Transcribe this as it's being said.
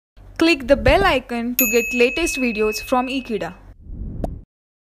Click the bell icon to get latest videos from Ekeeda.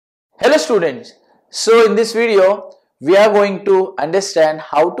 Hello students, so in this video we are going to understand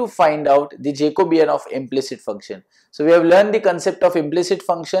how to find out the Jacobian of implicit function. So we have learned the concept of implicit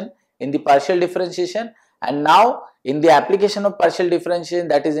function in the partial differentiation, and now in the application of partial differentiation,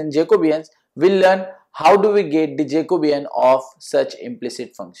 that is in Jacobians, we'll learn how do we get the Jacobian of such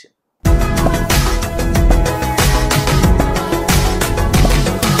implicit function.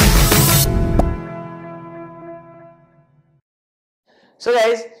 So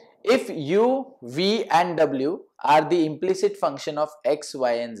guys, if u, v and w are the implicit function of x,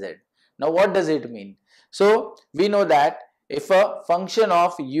 y and z, now what does it mean? So we know that if a function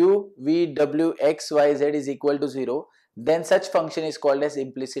of u, v, w, x, y, z is equal to 0, then such function is called as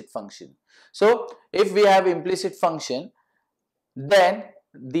implicit function. So if we have implicit function, then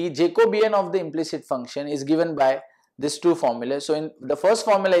the Jacobian of the implicit function is given by these two formulas. So in the first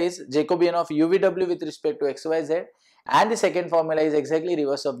formula is Jacobian of u, v, w with respect to x, y, z, and the second formula is exactly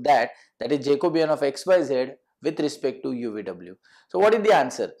reverse of that, that is Jacobian of x, y, z with respect to u, v, w. So what is the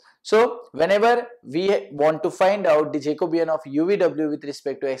answer? So whenever we want to find out the Jacobian of u, v, w with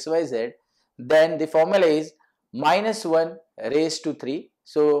respect to x, y, z, then the formula is minus 1 raised to 3.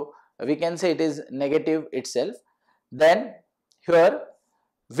 So we can say it is negative itself. Then here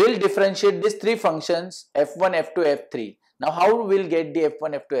we'll differentiate these three functions f1, f2, f3. Now how we'll get the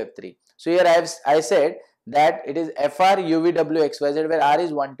f1, f2, f3? So here I said that it is fr, uv, w, x, y, z, where r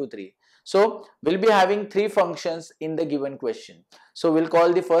is 1, 2, 3. So we'll be having three functions in the given question. So we'll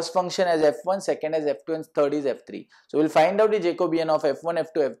call the first function as f1, second as f2 and third is f3. So we'll find out the Jacobian of f1,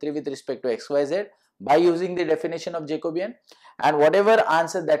 f2, f3 with respect to x, y, z by using the definition of Jacobian, and whatever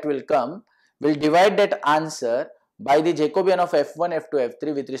answer that will come, we'll divide that answer by the Jacobian of f1, f2,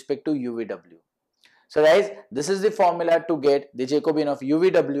 f3 with respect to u, v, w. So guys, this is the formula to get the Jacobian of u, v,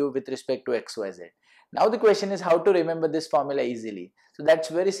 w with respect to x, y, z. Now the question is how to remember this formula easily. So that's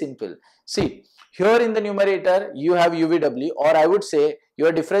very simple. See, here in the numerator you have u, v, w, or I would say you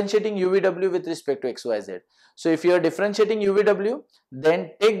are differentiating u, v, w with respect to x, y, z. So if you are differentiating u, v, w,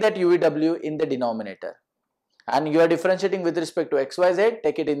 then take that u, v, w in the denominator, and you are differentiating with respect to x, y, z,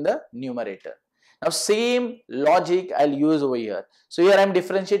 take it in the numerator. Now same logic I'll use over here. So here I am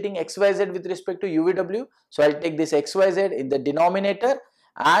differentiating x, y, z with respect to u, v, w. So I'll take this x, y, z in the denominator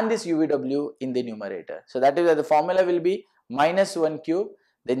and this u, v, w in the numerator. So that is why the formula will be minus 1 cube,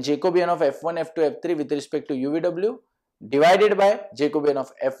 then Jacobian of f1, f2, f3 with respect to u, v, w divided by Jacobian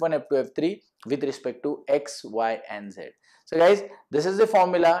of f1, f2, f3 with respect to x, y and z. So guys, this is the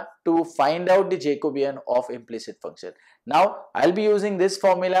formula to find out the Jacobian of implicit function. Now I'll be using this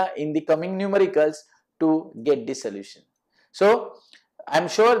formula in the coming numericals to get the solution. So I'm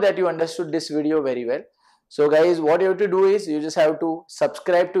sure that you understood this video very well. So guys, what you have to do is you just have to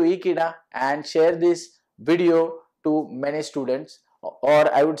subscribe to Ekeeda and share this video to many students,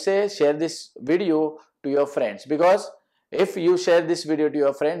 or I would say share this video to your friends, because if you share this video to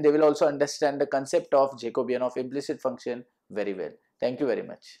your friend, they will also understand the concept of Jacobian of implicit function very well. Thank you very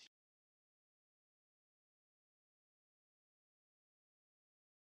much.